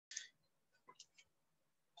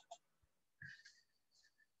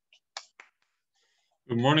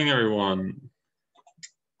Good morning, everyone.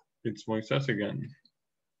 It's Moises again.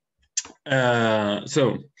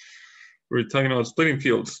 So we're talking about splitting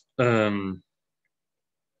fields. Today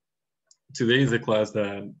is a class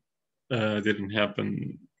that didn't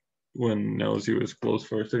happen when LSU was closed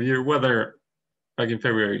for severe weather back in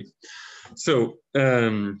February. So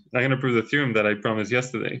I'm going to prove the theorem that I promised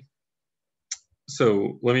yesterday.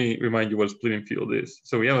 So let me remind you what a splitting field is.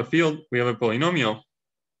 So we have a field, we have a polynomial,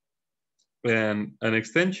 and an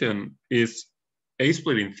extension is a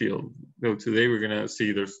splitting field. So today we're going to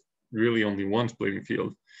see there's really only one splitting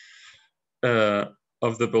field of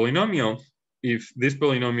the polynomial. If this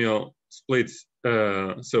polynomial splits,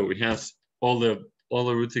 so it has all the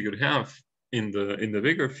roots it could have in the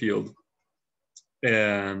bigger field,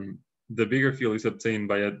 and the bigger field is obtained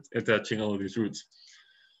by attaching all of these roots.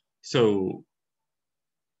 So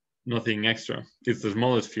nothing extra. It's the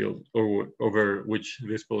smallest field over which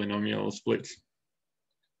this polynomial splits,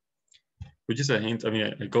 which is a hint. I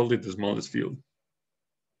mean, I called it the smallest field.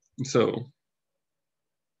 So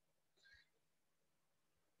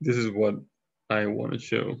this is what I want to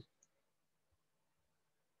show.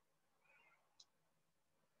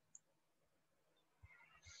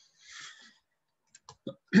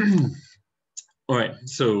 All right,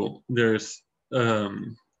 so there's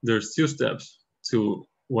 2 steps to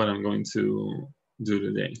what I'm going to do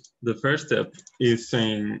today. The first step is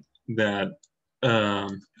saying that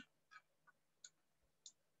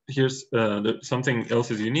here's something else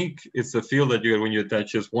is unique. It's the field that you get when you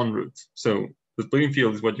attach just one root. So the splitting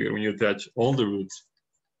field is what you get when you attach all the roots.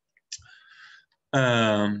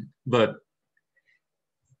 But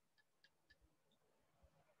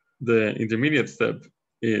the intermediate step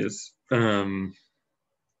is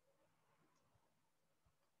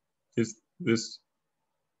this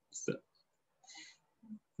step.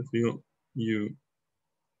 The field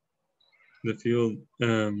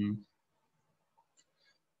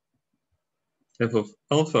f of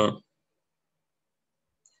alpha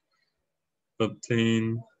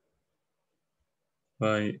obtained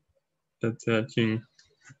by attaching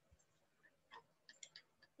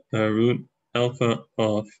root alpha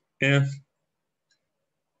of f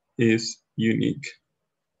is unique.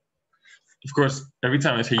 Of course, every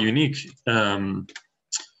time I say unique,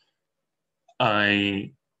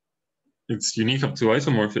 it's unique up to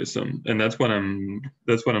isomorphism, and that's what I'm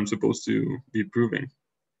supposed to be proving.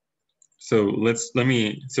 So that's, I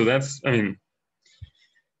mean,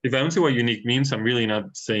 if I don't say what unique means, I'm really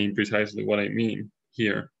not saying precisely what I mean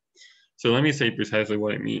here. So let me say precisely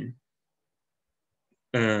what I mean.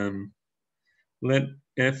 Let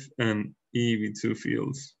F and E be 2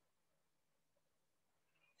 fields.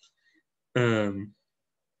 And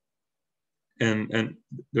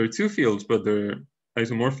there are 2 fields, but they're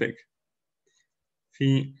isomorphic.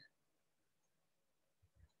 Phi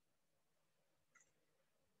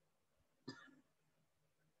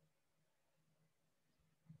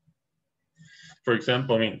For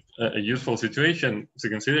example, I mean, a useful situation to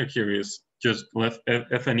consider here is just let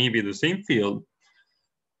F and E be the same field,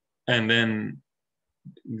 and then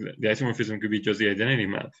the isomorphism could be just the identity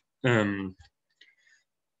map.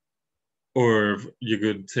 Or you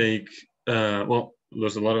could take, well,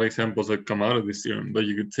 there's a lot of examples that come out of this theorem, but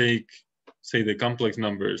you could take, say, the complex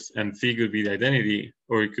numbers, and phi could be the identity,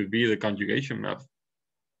 or it could be the conjugation map.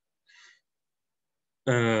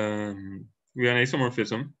 We have an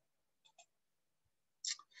isomorphism.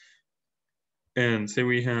 And say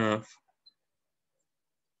we have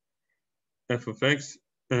f of x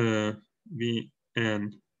be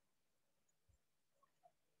an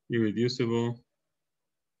irreducible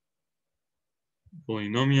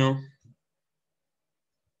polynomial.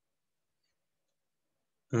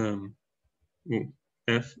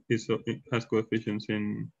 F it has coefficients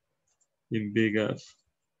in big F.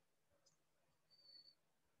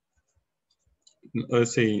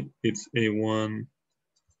 Let's say it's A1.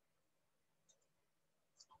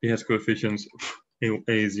 It has coefficients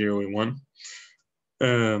A0, A1.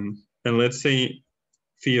 And let's say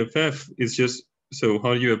phi of F is just, so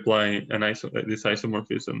how do you apply this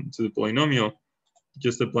isomorphism to the polynomial?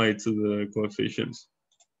 Just apply it to the coefficients.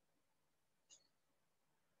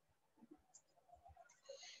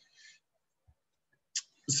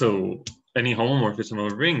 So any homomorphism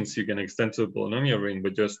of rings you can extend to a polynomial ring,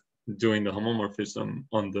 but just doing the homomorphism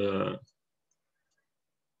on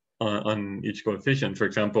each coefficient. For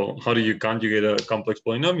example, how do you conjugate a complex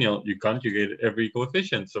polynomial? You conjugate every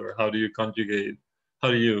coefficient. Or how do you conjugate?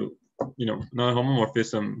 How do you know,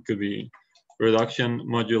 non-homomorphism could be reduction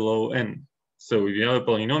modulo n. So if you have a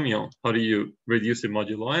polynomial, how do you reduce it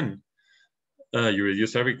modulo n? You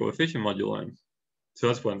reduce every coefficient modulo n. So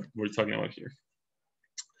that's what we're talking about here.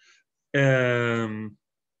 Okay,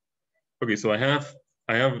 so I have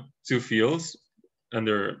two fields and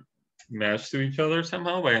they're matched to each other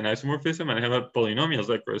somehow by an isomorphism, and I have polynomials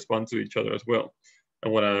that correspond to each other as well.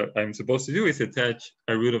 And what I'm supposed to do is attach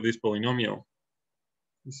a root of this polynomial.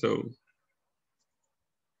 So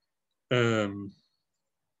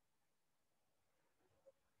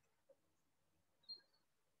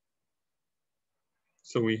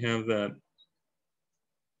so we have that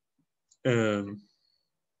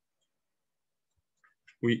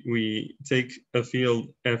we take a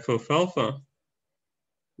field f of alpha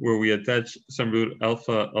where we attach some root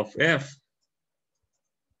alpha of f,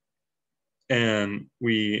 and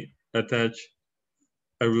we attach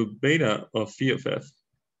a root beta of phi of f.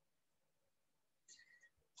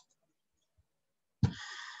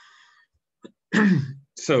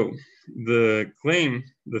 So the claim,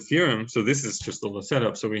 the theorem, so this is just all the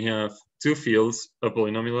setup. So we have two fields, a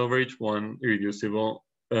polynomial over H1, irreducible,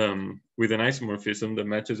 with an isomorphism that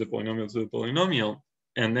matches the polynomial to the polynomial.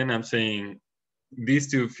 And then I'm saying these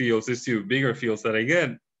two fields, these two bigger fields that I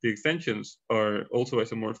get, the extensions are also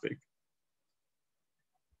isomorphic.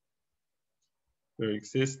 There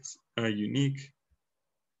exists a unique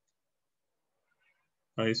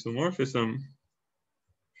isomorphism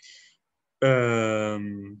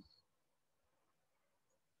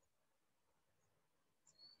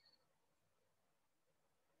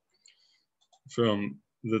from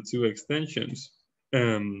the two extensions.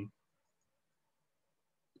 And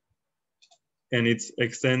it's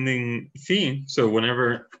extending phi. So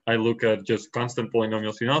whenever I look at just constant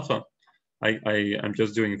polynomials in alpha, I'm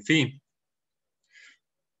just doing phi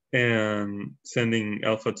and sending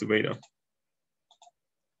alpha to beta.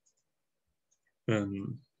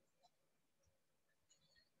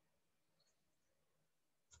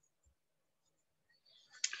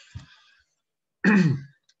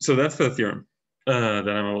 So that's the theorem that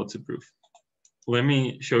I'm about to prove. Let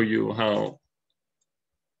me show you how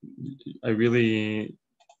I really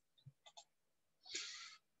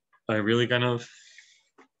kind of,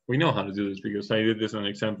 we know how to do this because I did this on an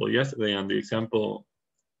example yesterday, and the example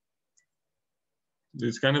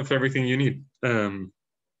is kind of everything you need.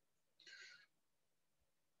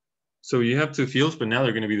 So you have two fields, but now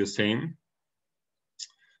they're going to be the same.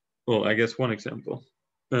 Well, I guess one example.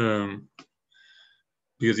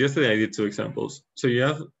 Because yesterday I did two examples. So you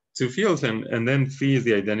have two fields, and then phi is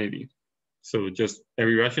the identity. So just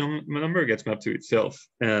every rational number gets mapped to itself.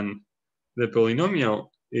 And the polynomial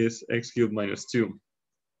is x cubed minus 2.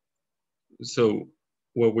 So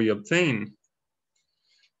what we obtain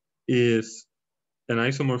is an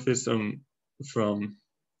isomorphism from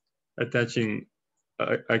attaching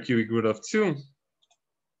a cubic root of 2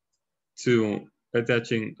 to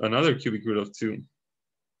attaching another cubic root of 2.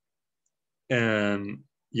 And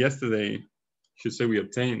yesterday, should say we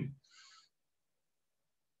obtained.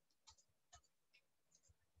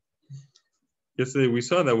 Yesterday we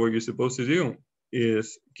saw that what you're supposed to do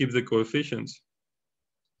is keep the coefficients.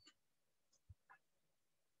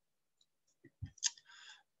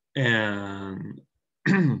 And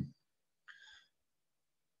and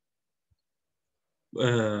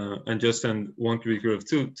just send one cubic root of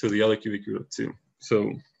 2 to the other cubic root of 2.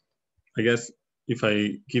 So I guess if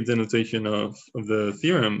I keep the notation of the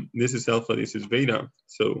theorem, this is alpha, this is beta.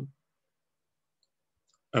 So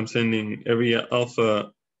I'm sending every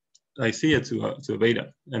alpha I see it to a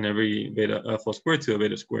beta, and every beta alpha squared to a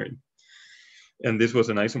beta squared. And this was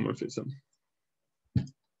an isomorphism.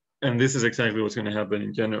 And this is exactly what's going to happen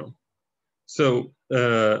in general. So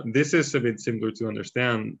this is a bit simpler to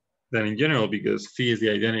understand than in general because phi is the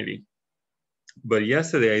identity. But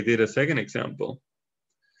yesterday I did a second example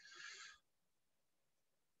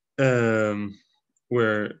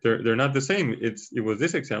where they're not the same. It was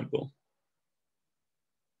this example.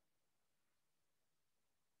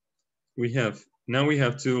 Now we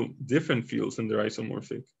have two different fields and they're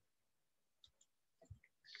isomorphic.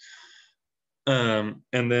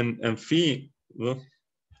 And phi, well,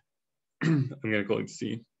 I'm gonna call it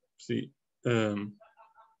C.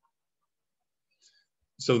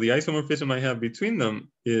 So the isomorphism I have between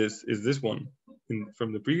them is this one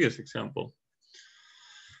from the previous example.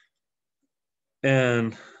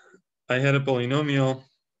 And I had a polynomial.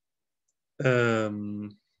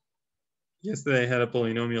 Yesterday I had a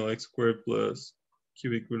polynomial x squared plus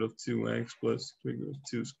cubic root of 2x plus cubic root of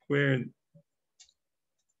 2 squared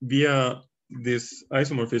via this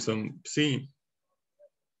isomorphism C.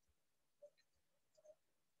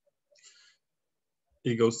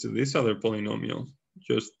 It goes to this other polynomial.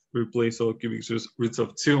 Just replace all cubic roots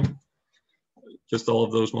of 2. Just all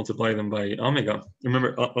of those, multiply them by omega.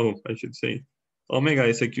 Remember, I should say, omega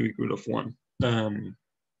is a cubic root of 1.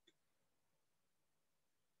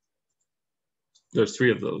 there's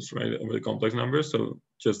three of those, right, over the complex numbers. So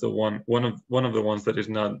just the one of the ones that is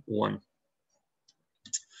not one.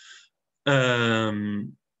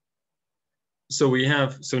 So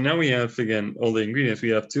now we have again all the ingredients. We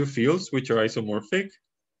have two fields which are isomorphic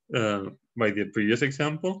by the previous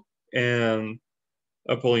example, and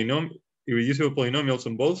a polynomial, irreducible polynomials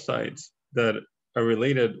on both sides that are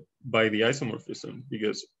related by the isomorphism,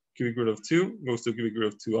 because cubic root of 2 goes to cubic root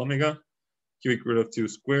of 2 omega, cubic root of 2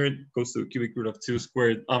 squared goes to cubic root of 2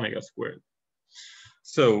 squared omega squared.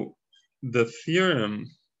 So the theorem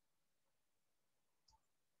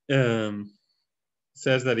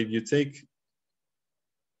says that if you take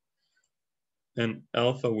an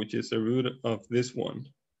alpha, which is a root of this one,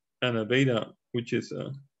 and a beta, which is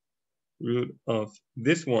a root of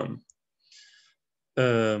this one,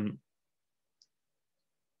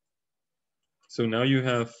 so now you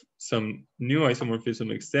have some new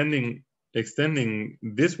isomorphism extending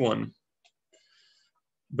this one,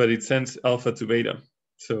 but it sends alpha to beta.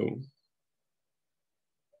 So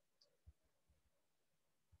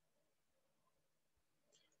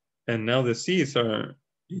and now the C's are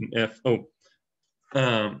in F. Oh,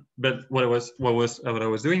 but what I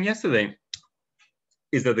was doing yesterday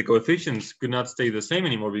is that the coefficients could not stay the same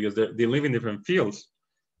anymore because they live in different fields.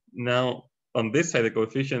 Now on this side, the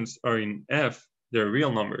coefficients are in F, they're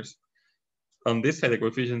real numbers. On this side, the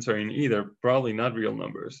coefficients are in E, they're probably not real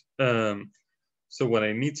numbers. So what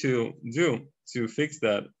I need to do to fix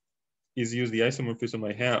that is use the isomorphism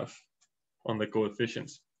I have on the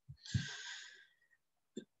coefficients.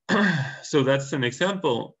 So that's an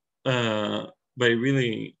example, but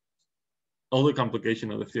really all the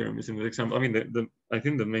complication of the theorem is in the example. I mean, I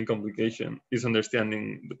think the main complication is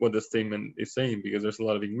understanding what the statement is saying, because there's a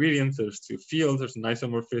lot of ingredients, there's two fields, there's an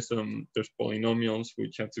isomorphism, there's polynomials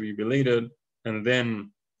which have to be related, and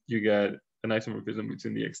then you get an isomorphism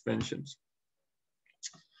between the extensions.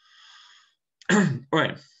 All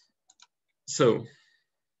right, so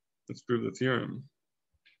let's prove the theorem.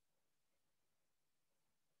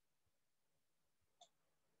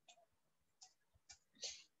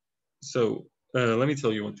 So let me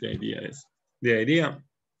tell you what the idea is. The idea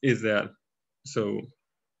is that, so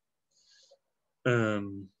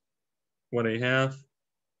what I have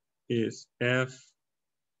is F,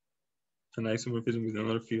 an isomorphism with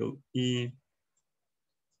another field E,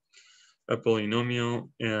 a polynomial,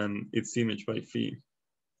 and its image by phi.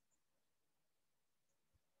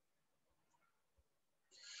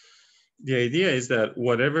 The idea is that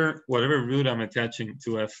whatever root I'm attaching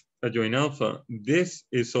to F adjoint alpha, this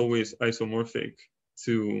is always isomorphic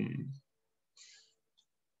to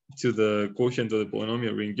the quotient of the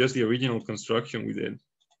polynomial ring, just the original construction we did.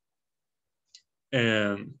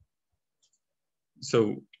 And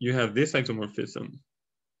so you have this isomorphism.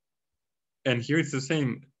 And here it's the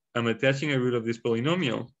same. I'm attaching a root of this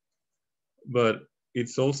polynomial, but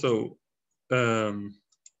it's also isomorphic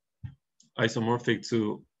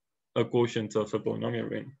to a quotient of a polynomial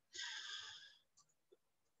ring.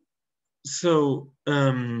 So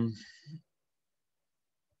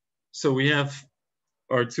so we have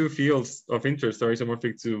our two fields of interest are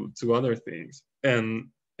isomorphic to other things,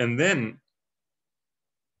 and then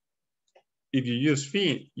if you use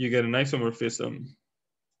phi, you get an isomorphism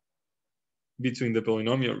between the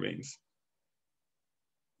polynomial rings.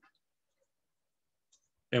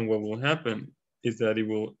 And what will happen is that it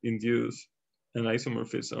will induce an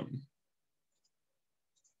isomorphism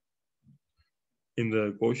in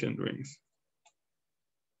the quotient rings,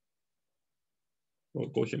 or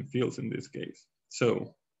quotient fields in this case.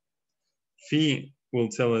 So phi will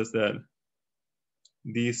tell us that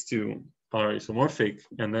these two are isomorphic,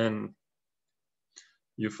 and then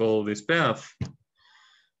you follow this path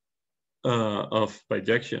of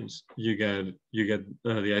bijections, you get the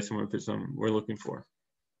isomorphism we're looking for.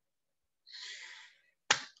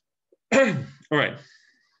 All right,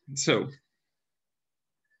 so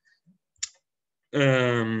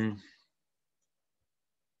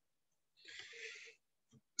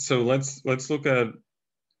so let's look at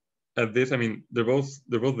this. I mean, they're both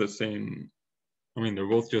the same. I mean, they're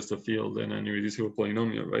both just a field and an irreducible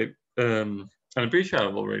polynomial, right? And I'm pretty sure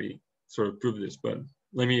I've already sort of proved this, but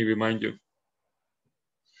let me remind you.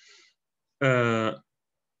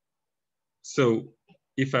 So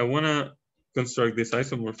if I want to construct this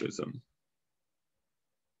isomorphism,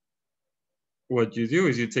 what you do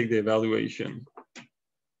is you take the evaluation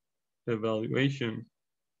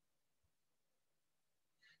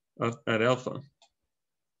at alpha,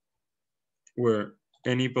 where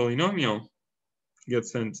any polynomial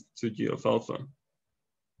gets sent to G of alpha.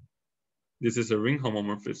 This is a ring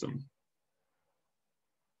homomorphism.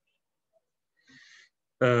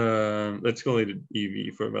 let's call it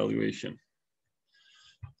EV for evaluation.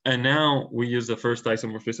 And now we use the first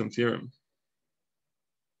isomorphism theorem.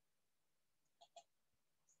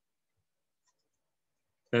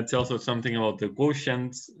 That tells us something about the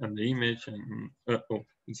quotients and the image and, oh,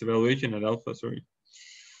 it's evaluation at alpha, sorry.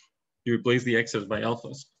 You replace the x's by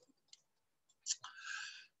alphas.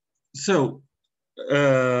 So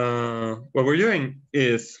what we're doing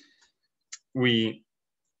is we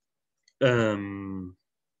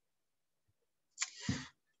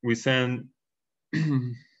send,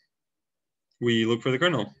 we look for the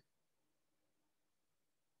kernel.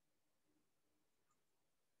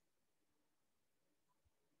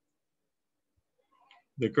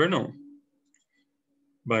 The kernel,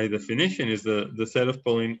 by definition, is the set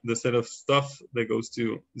of stuff that goes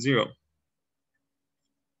to 0.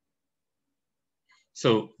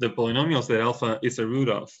 So the polynomials that alpha is a root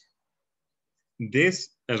of. This,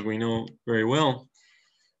 as we know very well,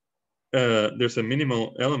 there's a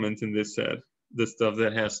minimal element in this set. The stuff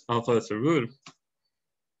that has alpha as a root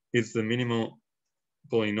is the minimal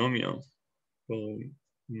polynomial.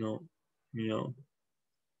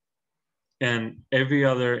 And every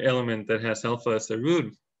other element that has alpha as a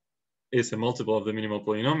root is a multiple of the minimal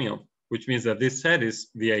polynomial, which means that this set is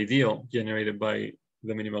the ideal generated by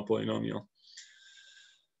the minimal polynomial.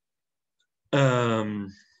 I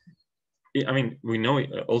mean, we know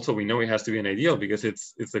it has to be an ideal because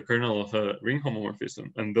it's the kernel of a ring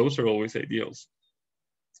homomorphism, and those are always ideals.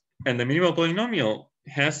 And the minimal polynomial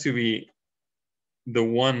has to be the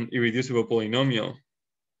one irreducible polynomial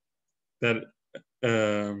that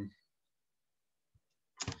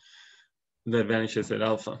that vanishes at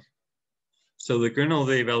alpha. So the kernel of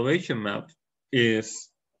the evaluation map is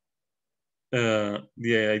the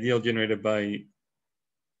ideal generated by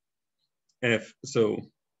F. So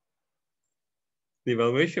the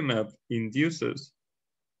evaluation map induces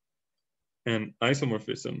an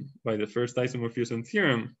isomorphism by the first isomorphism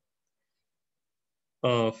theorem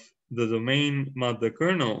of the domain mod the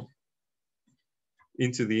kernel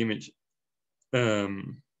into the image.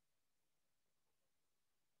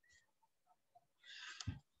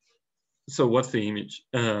 So what's the image?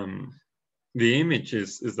 The image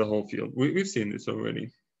is the whole field. We've seen this already.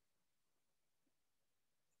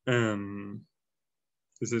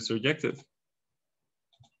 This is surjective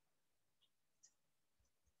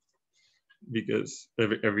because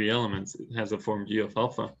every element has a form G of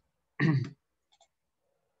alpha.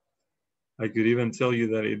 I could even tell you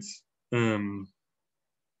that it's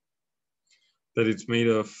made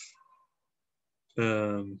of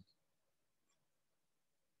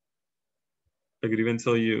I could even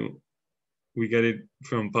tell you we get it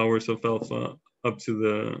from powers of alpha up to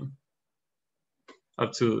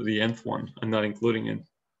the nth one. I'm not including it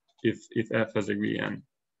if F has degree n.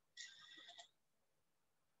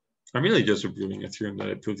 I'm really just reviewing a theorem that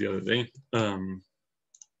I proved the other day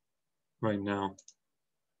right now,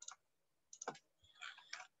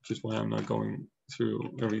 which is why I'm not going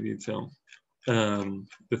through every detail.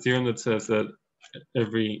 The theorem that says that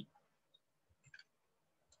every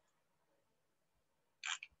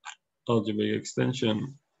algebraic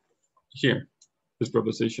extension here, this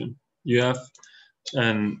proposition, you have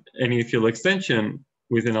any field extension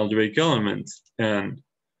with an algebraic element, and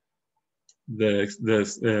the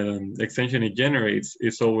extension it generates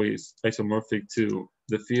is always isomorphic to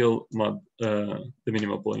the field mod the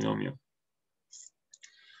minimal polynomial.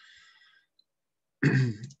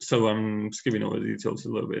 So I'm skipping over the details a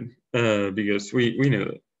little bit because we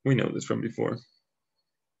know this from before.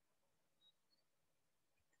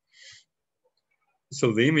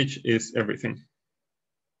 So the image is everything,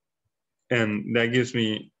 and that gives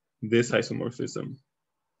me this isomorphism.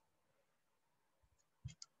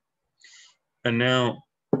 And now,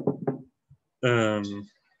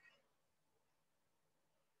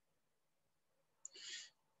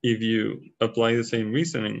 if you apply the same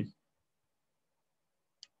reasoning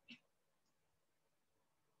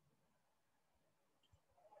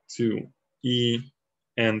to E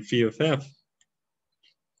and phi of F,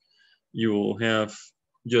 you will have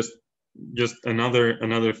just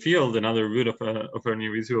another field, another root of an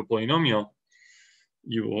irreducible polynomial.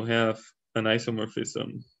 You will have an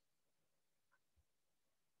isomorphism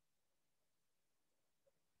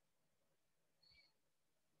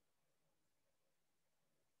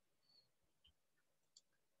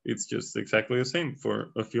it's just exactly the same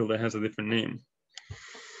for a field that has a different name.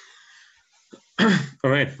 All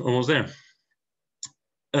right, almost there.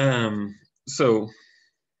 So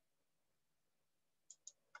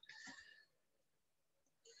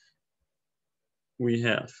we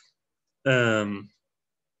have that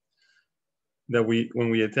when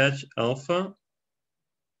we attach alpha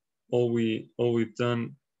all we've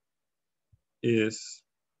done is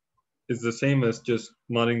the same as just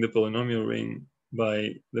modding the polynomial ring by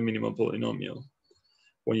the minimal polynomial.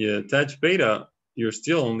 When you attach beta, you're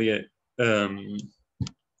still only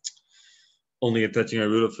attaching a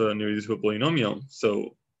root of an irreducible polynomial.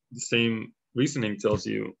 So the same reasoning tells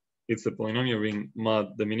you it's the polynomial ring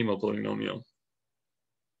mod the minimal polynomial.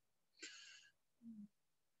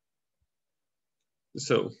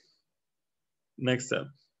 So next step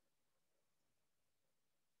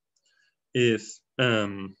is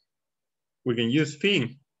we can use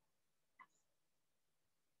phi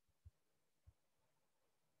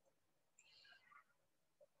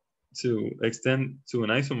to extend to an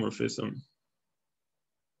isomorphism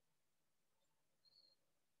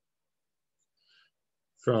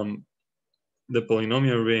from the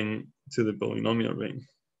polynomial ring to the polynomial ring.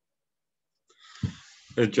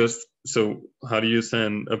 So how do you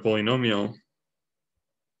send a polynomial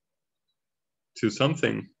to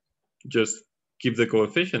something? Just keep the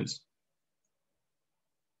coefficients.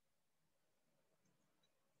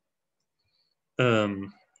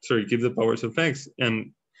 Sorry, keep the powers of x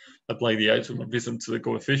and apply the isomorphism to the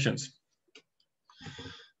coefficients.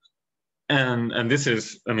 And this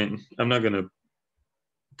is, I mean, I'm not gonna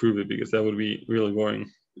prove it because that would be really boring.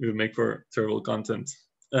 It would make for terrible content.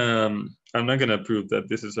 I'm not gonna prove that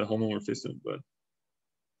this is a homomorphism, but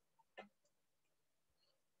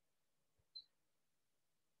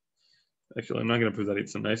actually I'm not gonna prove that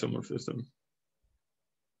it's an isomorphism.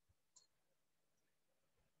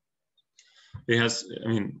 It has, I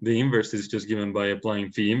mean, the inverse is just given by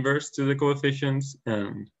applying phi inverse to the coefficients.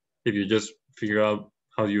 And if you just figure out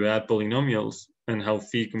how you add polynomials and how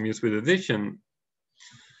phi commutes with addition,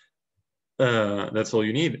 that's all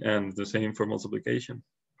you need. And the same for multiplication.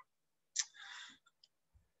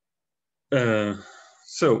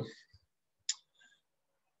 So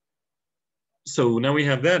now we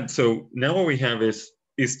have that. So now what we have is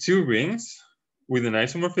two rings with an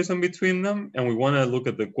isomorphism between them, and we want to look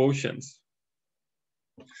at the quotients.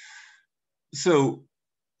 So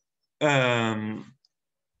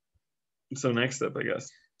next step, I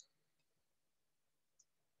guess.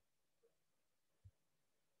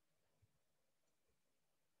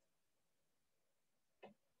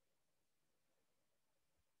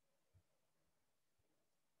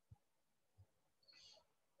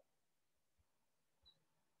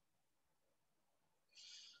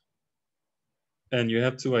 And you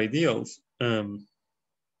have two ideals.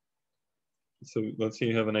 So let's say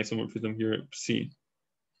you have an isomorphism here, C.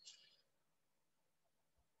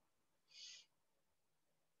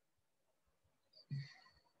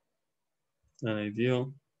 An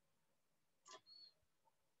ideal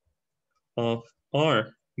of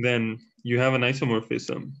R. Then you have an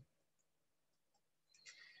isomorphism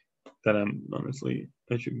that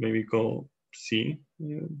I should maybe call C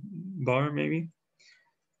bar maybe.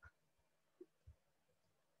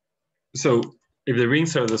 So if the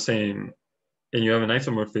rings are the same and you have an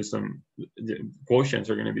isomorphism, the quotients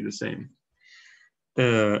are going to be the same.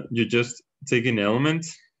 You just take an element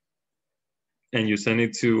and you send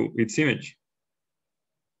it to its image.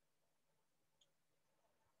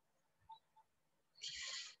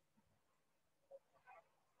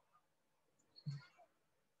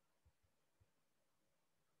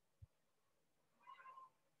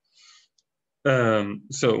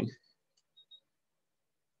 So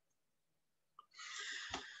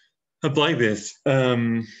apply this.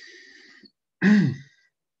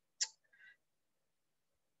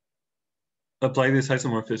 Apply this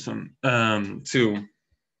isomorphism to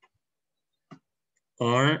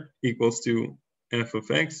R equals to f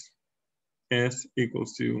of x, S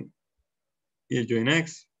equals to E adjoint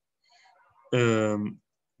x, the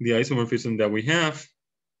isomorphism that we have,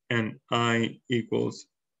 and I equals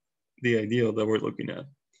the ideal that we're looking at.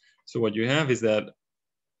 So what you have is that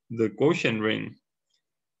the quotient ring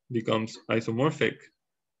becomes isomorphic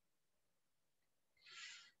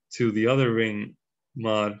to the other ring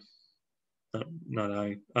mod, not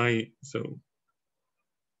I, so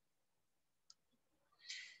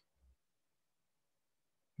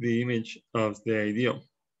the image of the ideal,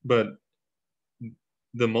 but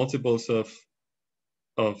the multiples of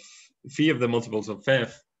phi of the multiples of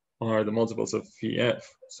f are the multiples of phi f.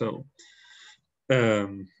 So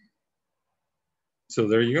so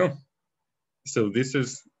there you go. So this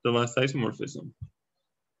is the last isomorphism.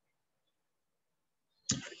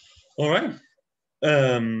 All right.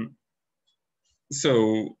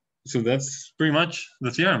 So that's pretty much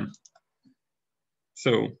the theorem.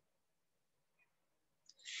 So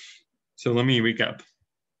let me recap.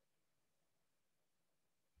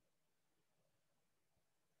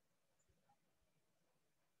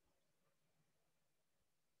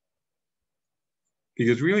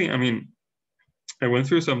 because really, I mean, I went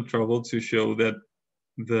through some trouble to show that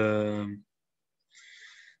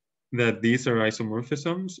these are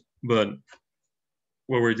isomorphisms, but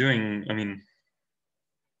what we're doing, I mean,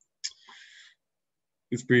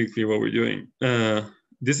 it's pretty clear what we're doing.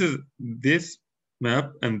 This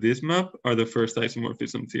map and this map are the first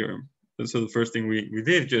isomorphism theorem. And so the first thing we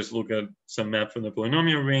did just look at some map from the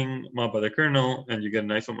polynomial ring, map by the kernel, and you get an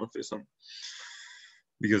isomorphism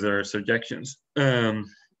because there are surjections. And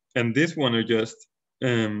this one are just,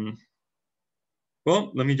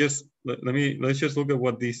 well, let's just look at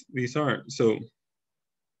what these are. So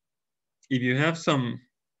if you have some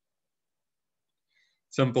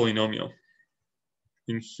polynomial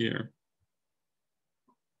in here,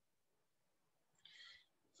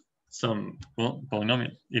 some, well,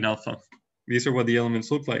 polynomial in alpha, these are what the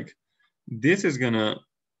elements look like. This is gonna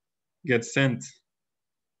get sent.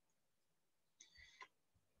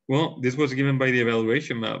 Well, this was given by the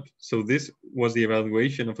evaluation map. So this was the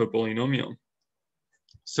evaluation of a polynomial.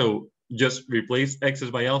 So just replace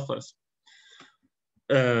x's by alphas.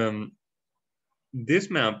 This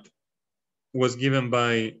map was given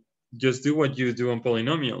by just do what you do on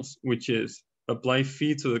polynomials, which is apply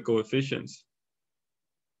phi to the coefficients.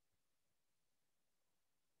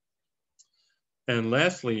 And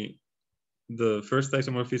lastly, the first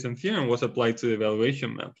isomorphism theorem was applied to the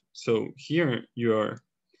evaluation map. So here you are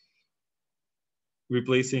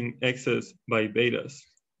replacing x's by betas.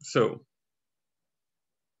 So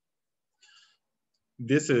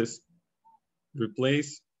this is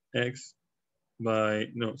replace x by,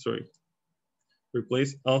 no, sorry,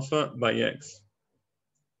 replace alpha by x.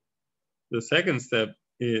 The second step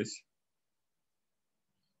is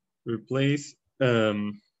replace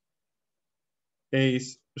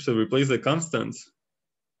a's, so replace the constants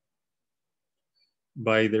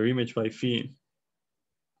by their image by phi.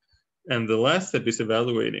 And the last step is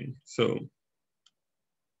evaluating. So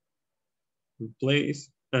replace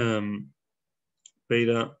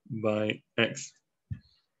beta by x.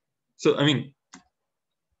 So, I mean,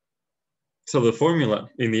 so the formula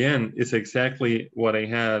in the end is exactly what I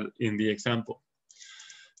had in the example.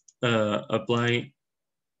 Apply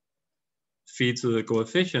phi to the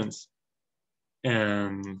coefficients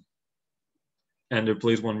and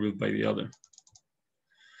replace one root by the other.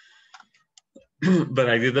 But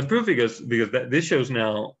I did the proof because this shows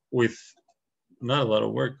now, with not a lot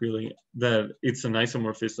of work really, that it's an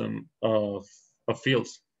isomorphism of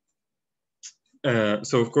fields.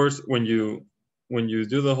 So of course, when you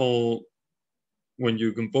do the whole, when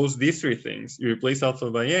you compose these three things, you replace alpha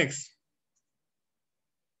by x,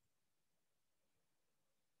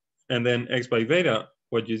 and then x by beta.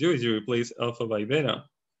 What you do is you replace alpha by beta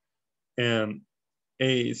and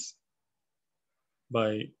a's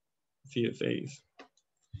by phi of a's.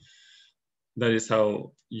 That is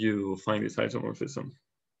how you find this isomorphism.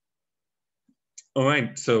 All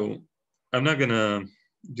right, so I'm not gonna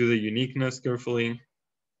do the uniqueness carefully.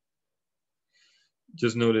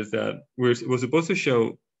 Just notice that we're supposed to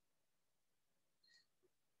show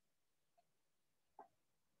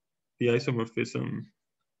the isomorphism.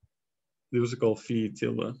 This was called phi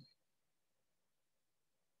tilde.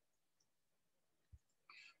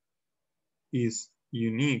 Is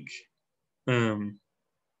unique,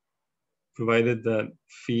 provided that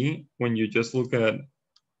phi, when you just look at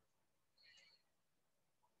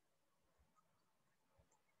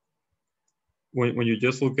when you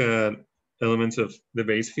just look at elements of the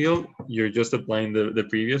base field, you're just applying the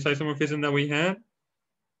previous isomorphism that we had,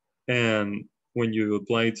 and when you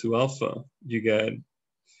apply it to alpha, you get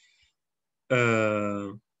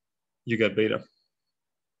beta.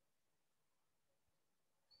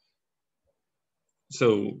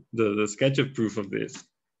 So the sketch of proof of this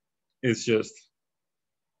is just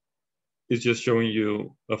showing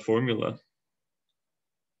you a formula.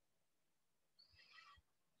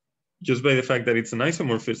 Just by the fact that it's an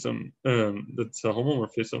isomorphism, that's a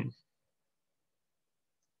homomorphism,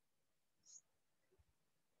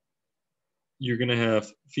 you're gonna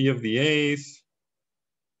have phi of the a's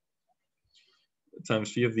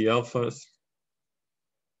times phi of the alphas,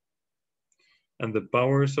 and the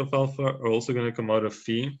powers of alpha are also gonna come out of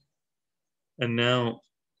phi. And now,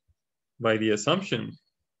 by the assumption,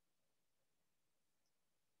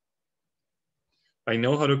 I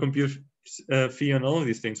know how to compute phi on all of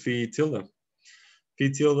these things, phi tilde.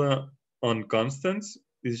 Phi tilde on constants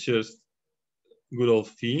is just good old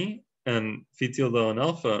phi, and phi tilde on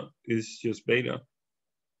alpha is just beta.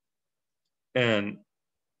 And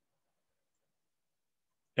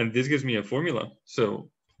this gives me a formula. So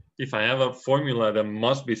if I have a formula that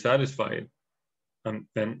must be satisfied,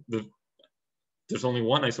 then there's only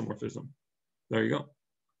one isomorphism. There you go.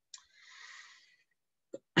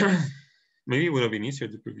 Maybe it would have been easier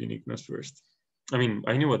to prove uniqueness first. I mean,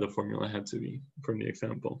 I knew what the formula had to be from the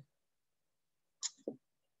example.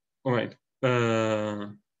 All right.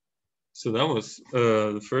 So that was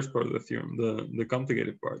the first part of the theorem, the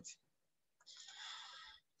complicated part.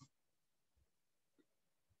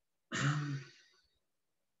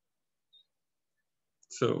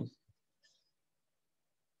 So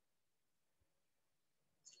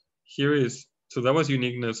here is, so that was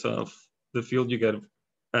uniqueness of the field you get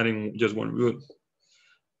adding just one root.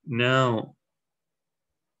 Now,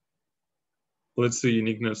 let's do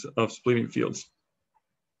uniqueness of splitting fields.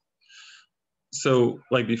 So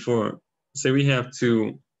like before, say we have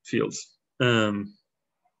two fields.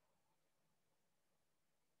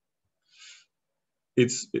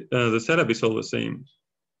 It's the setup is all the same.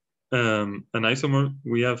 An isomorph,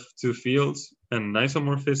 we have two fields, an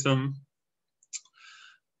isomorphism,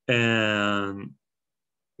 and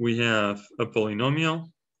we have a polynomial.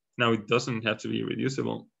 Now it doesn't have to be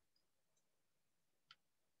reducible.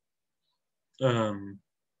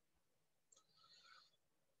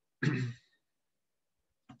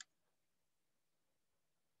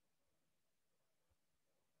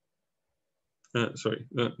 Sorry,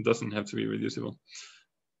 it doesn't have to be reducible.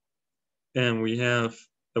 And we have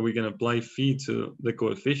that we can apply phi to the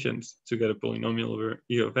coefficients to get a polynomial over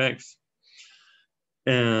e of x.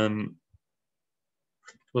 And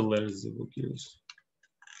what letters does the book use?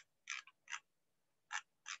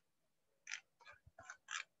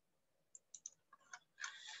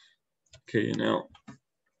 Okay, now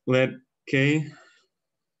let K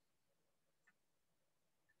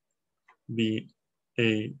be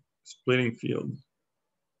a splitting field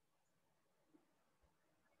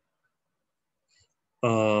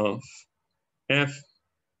of F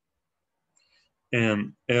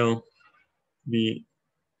and L be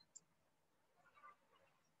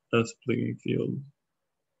a splitting field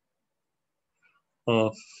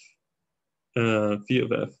of phi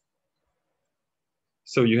of F.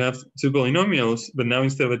 So you have two polynomials, but now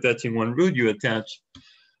instead of attaching one root, you attach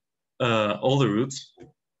all the roots,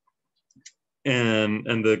 and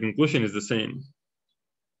the conclusion is the same,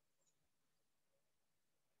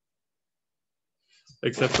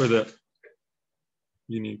 except for the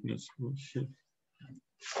uniqueness. Oh, shit.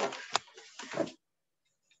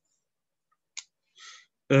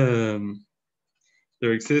 There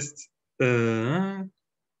exists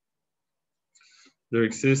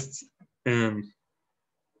an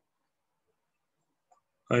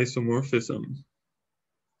isomorphism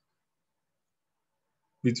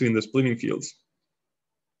between the splitting fields.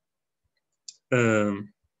 And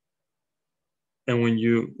when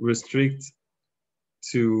you restrict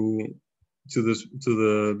to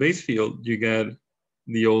the base field, you get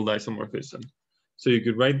the old isomorphism. So you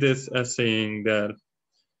could write this as saying that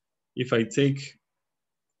if I take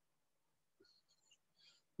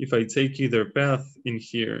either path in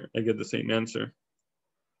here, I get the same answer.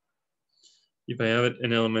 If I have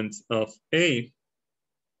an element of A,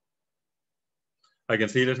 I can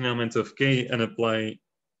see it as an element of K and apply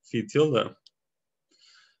phi tilde.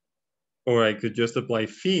 Or I could just apply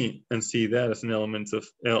phi and see that as an element of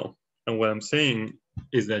L. And what I'm saying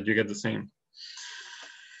is that you get the same.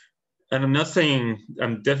 And I'm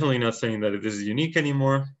definitely not saying that this is unique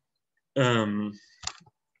anymore.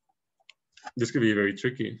 This could be very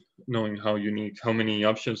tricky, knowing how many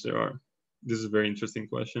options there are. This is a very interesting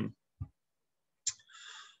question.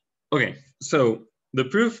 Okay, so the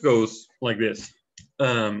proof goes like this.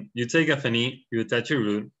 You take f and e, you attach a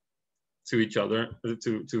root to each other,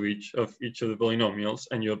 to each of the polynomials,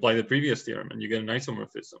 and you apply the previous theorem, and you get an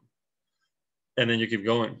isomorphism. And then you keep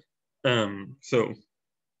going. So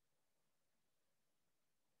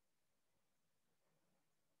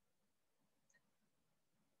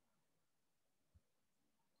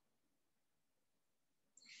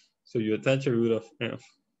you attach a root of f.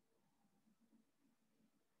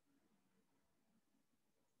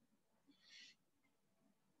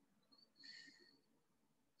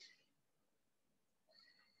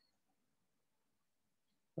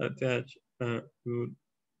 Attach a root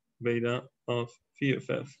beta of phi of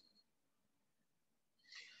f.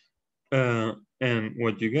 And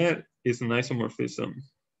what you get is an isomorphism.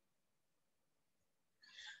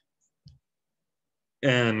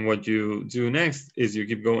 And what you do next is you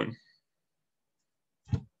keep going.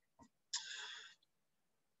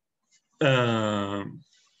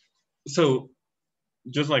 So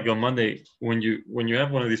just like on Monday, when you have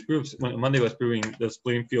one of these proofs, when Monday was proving that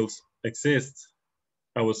splitting fields exist,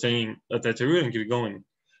 I was saying attach a root and keep going.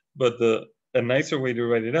 But a nicer way to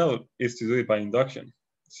write it out is to do it by induction.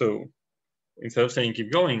 So instead of saying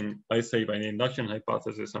keep going, I say by the induction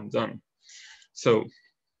hypothesis, I'm done. So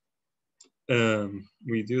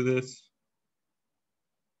we do this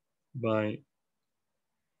by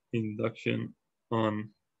induction on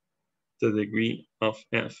the degree of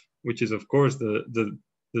f, which is of course the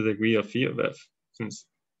degree of phi of f, since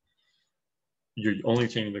you're only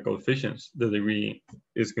changing the coefficients, the degree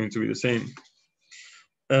is going to be the same.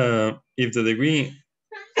 If the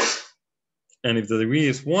degree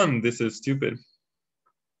is 1, this is stupid,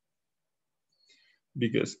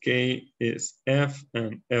 because k is f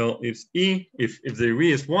and L is e. If the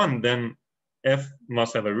degree is 1, then f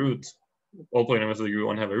must have a root. All polynomials of degree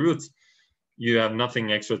 1 have a root. You have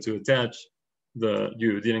nothing extra to attach.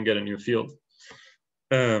 You didn't get a new field.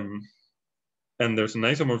 And there's an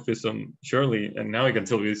isomorphism, surely, and now I can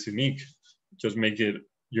tell you it's unique. Just make it,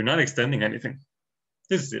 you're not extending anything.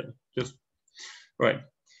 This is it, just, right.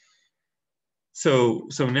 So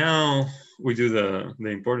now we do the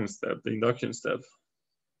important step, the induction step.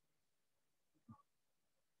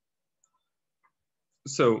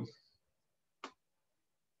 So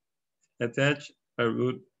attach a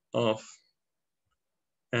root of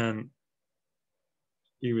an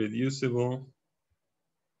irreducible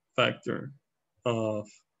factor of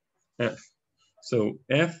f. So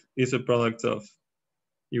f is a product of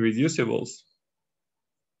irreducibles.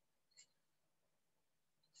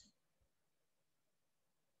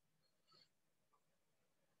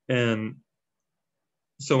 And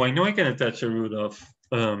so I know I can attach a root of,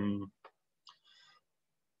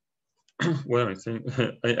 what am I saying?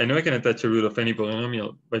 I know I can attach a root of any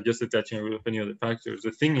polynomial by just attaching a root of any other factors.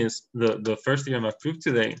 The thing is, the first theorem I've proved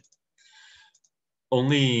today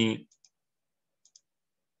only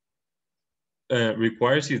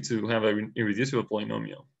requires you to have an irreducible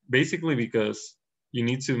polynomial, basically because you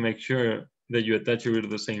need to make sure that you attach a root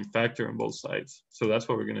of the same factor on both sides. So that's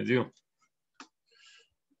what we're going to do.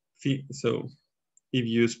 So if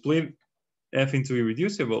you split f into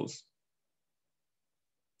irreducibles,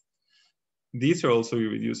 these are also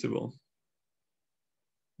irreducible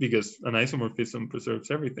because an isomorphism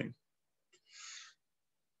preserves everything.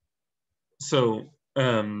 So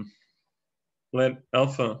let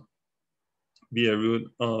alpha be a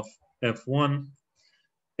root of f1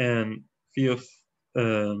 and phi of,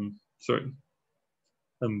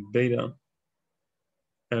 beta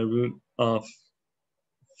a root of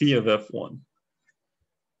phi of f1,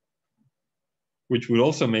 which would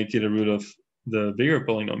also make it a root of the bigger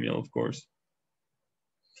polynomial, of course.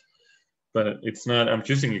 But it's not, I'm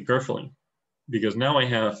choosing it carefully because now I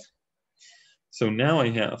have,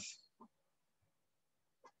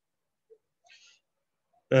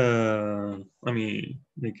 let me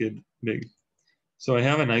make it big. So I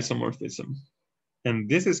have an isomorphism, and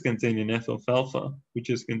this is contained in f of alpha, which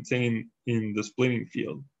is contained in the splitting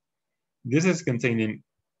field. This is contained in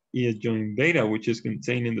E adjoint beta, which is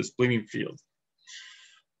contained in the splitting field.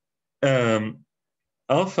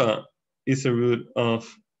 Alpha is a root of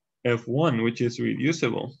f1, which is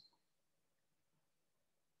reducible.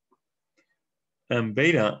 And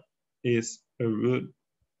beta is a root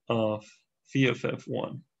of phi of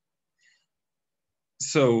f1.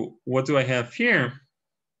 So what do I have here?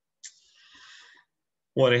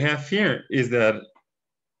 What I have here is that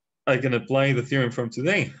I can apply the theorem from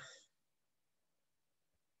today.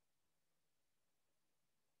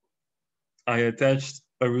 I attached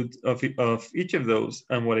a root of each of those,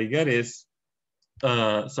 and what I get is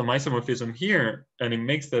some isomorphism here, and it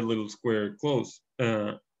makes that little square close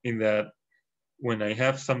in that when I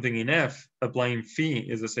have something in f, applying phi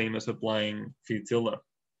is the same as applying phi tilde.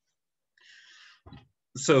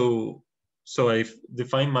 So I've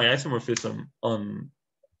defined my isomorphism on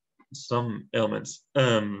some elements.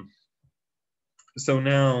 So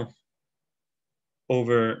now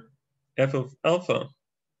over f of alpha,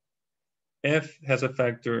 f has a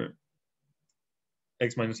factor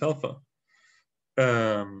x minus alpha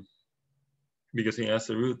because he has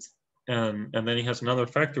the root. And then he has another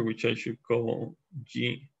factor, which I should call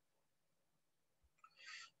g.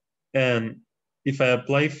 And if I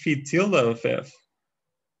apply phi tilde of f,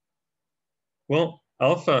 well,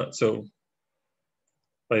 alpha, so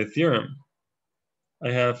by the theorem,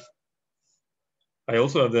 I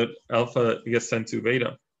also have that alpha gets sent to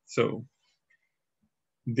beta. So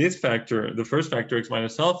this factor, the first factor, x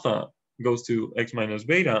minus alpha, goes to x minus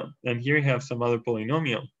beta. And here you have some other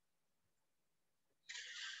polynomial,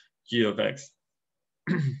 g of x.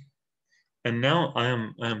 And now I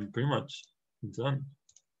am pretty much done,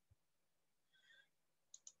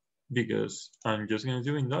 because I'm just going to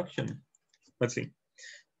do induction. Let's see.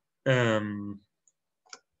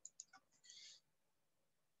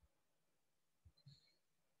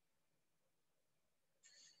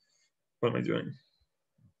 What am I doing?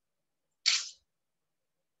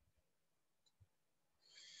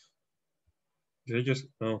 Did I just,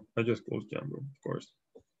 oh, I just closed Jambo, of course.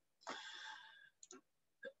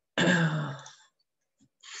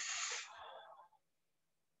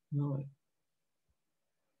 No,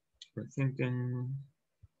 we're thinking.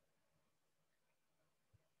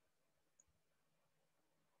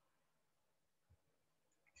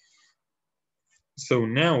 So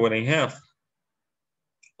now what I have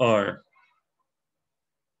are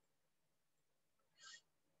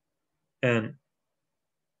an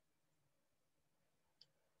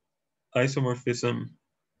isomorphism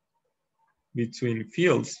between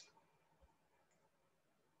fields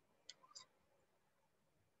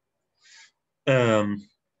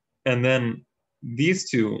and then these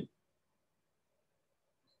two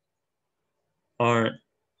are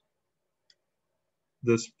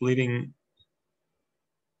the splitting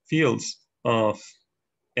fields of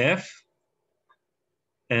F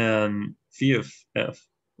and phi of F,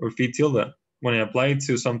 or phi tilde. When I apply it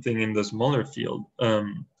to something in the smaller field,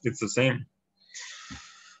 it's the same.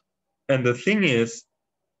 And the thing is,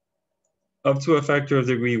 up to a factor of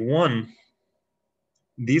degree 1,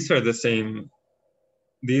 these are the same.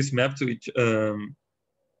 These map to each.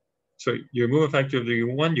 Sorry, you remove a factor of degree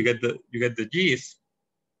 1, you get the G's.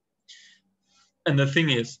 And the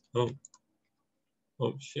thing is, oh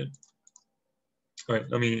shit. All right,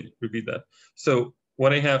 let me repeat that. So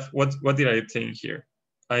what I have, what did I obtain here?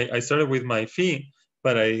 I started with my phi,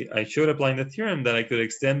 but I showed applying the theorem that I could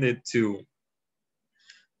extend it to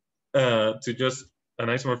just an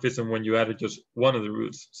isomorphism when you added just one of the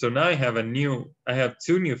roots. So now I have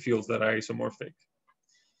two new fields that are isomorphic.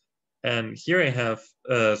 And here I have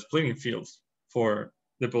splitting fields for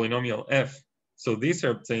the polynomial f. So these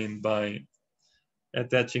are obtained by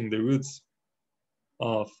attaching the roots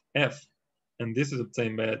of f. And this is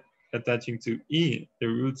obtained by attaching to E the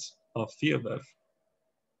roots of phi of f.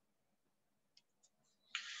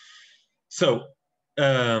 So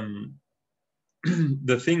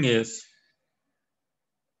the thing is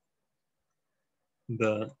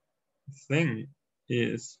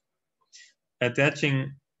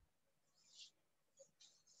attaching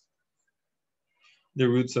the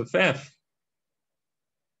roots of f.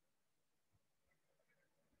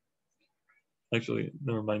 Actually,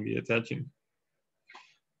 never mind the attaching.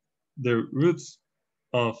 The roots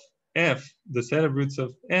of f, the set of roots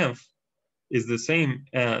of f, is the same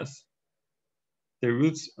as the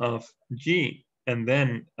roots of g and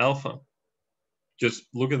then alpha. Just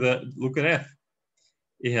look at f.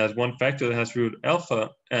 It has one factor that has root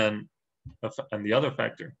alpha and the other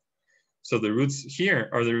factor. So the roots here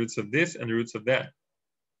are the roots of this and the roots of that.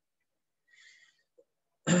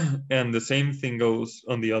 And the same thing goes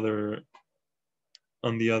on the other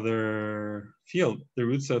field. The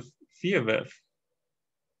roots of phi of f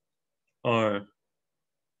are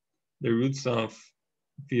the roots of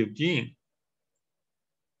phi of g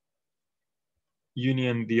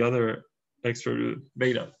union the other extra root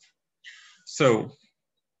beta. So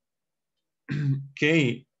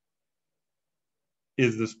K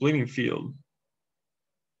is the splitting field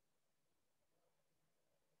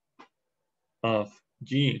of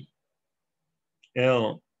G.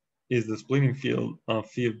 L is the splitting field of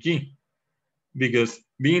phi of G. Because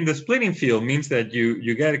being the splitting field means that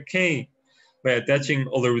you get a K by attaching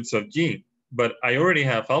all the roots of G. But I already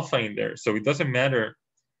have alpha in there, so it doesn't matter.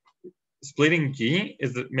 Splitting G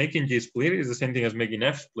making G split is the same thing as making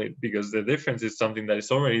F split, because the difference is something that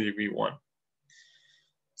is already degree 1.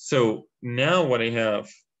 So now what I have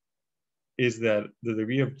is that the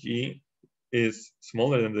degree of G is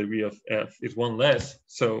smaller than the degree of F. It's 1 less.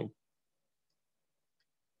 So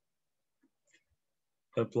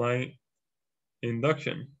apply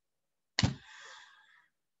induction.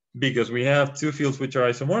 Because we have two fields which are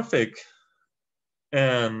isomorphic,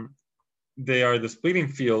 and they are the splitting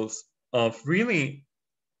fields of really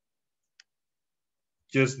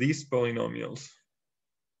just these polynomials.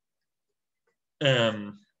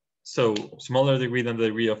 So smaller degree than the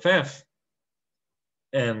degree of f.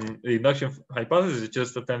 And the induction hypothesis is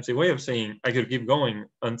just a fancy way of saying I could keep going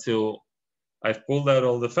until I've pulled out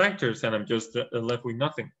all the factors and I'm just left with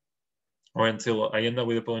nothing. Or until I end up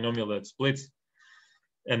with a polynomial that splits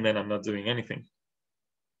and then I'm not doing anything.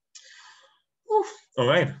 Oof. All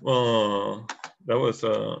right, well, that was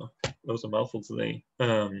a mouthful today.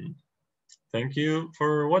 Thank you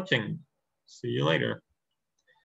for watching. See you later.